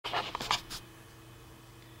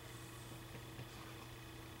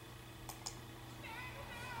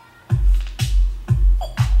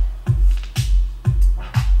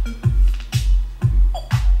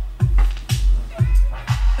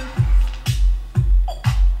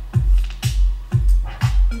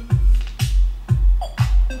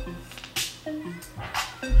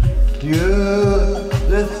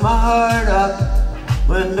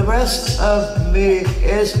rest of me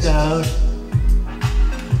is down.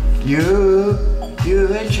 You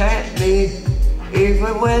enchant me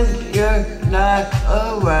even when you're not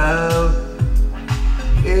around.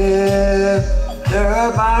 If there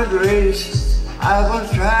are boundaries, I will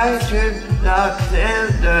try to knock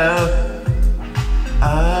them down.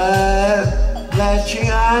 I'm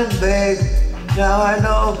latching on, babe. Now I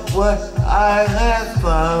know what I have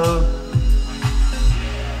found.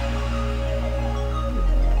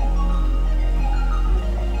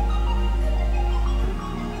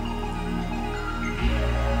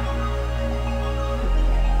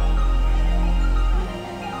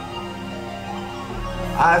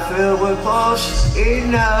 I feel we're close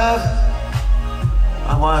enough.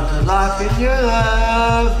 I want to lock in your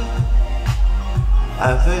love.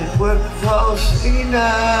 I think we're close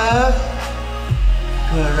enough.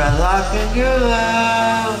 Could I lock in your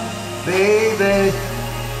love, baby?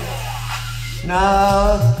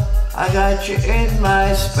 Now I got you in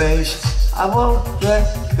my space. I won't let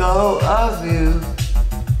go of you.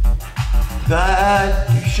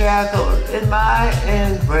 Got you shackled in my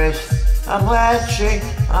embrace. I'm latching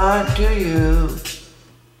onto you.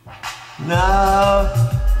 Now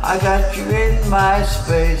I got you in my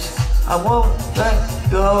space. I won't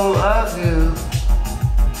let go of you.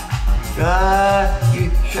 Got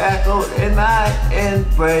you shackled in my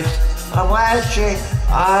embrace. I'm latching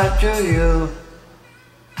onto you.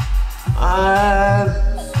 I'm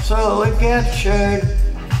so captured,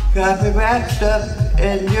 got me wrapped up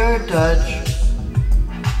in your touch.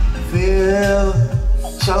 Feel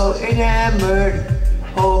so enamored,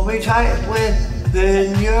 hold me tight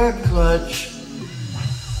within your clutch.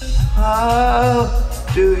 How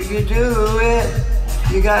do you do it?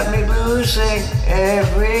 You got me losing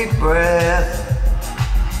every breath.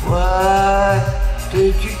 What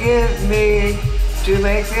did you give me to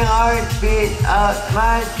make your heart beat out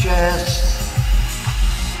my chest?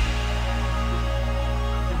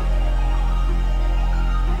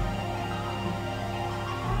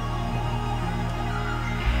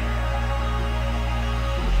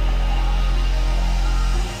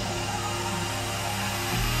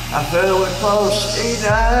 I feel we're close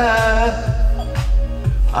enough.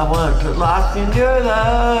 I want to lock in your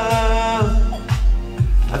love.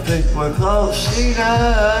 I think we're close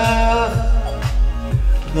enough.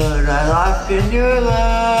 Could I lock in your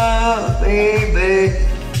love, baby?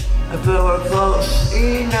 I feel we're close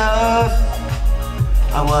enough.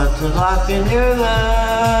 I want to lock in your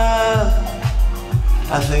love.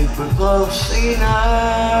 I think we're close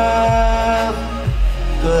enough.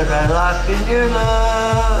 Could I lock in your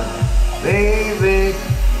love, baby?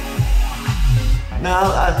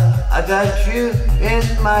 Now I got you in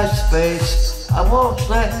my space. I won't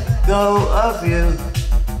let go of you.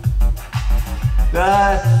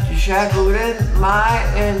 Got you shackled in my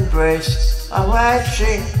embrace. I'm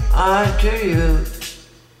latching onto you.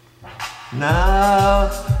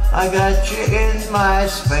 Now I got you in my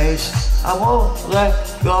space. I won't let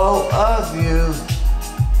go of you.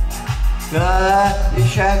 Got you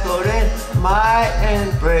shackled in my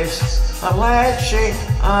embrace. I'm latching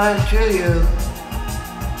onto you.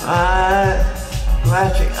 I'm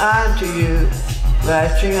latching onto you.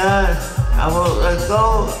 Latching on. I won't let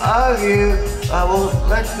go of you. I won't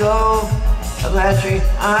let go. I'm latching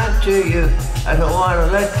onto you. I don't want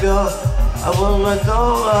to let go. I won't let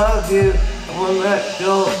go of you. I won't let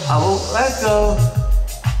go. I won't let go.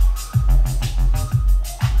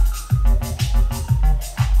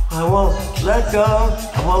 I won't let go.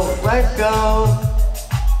 I won't let go.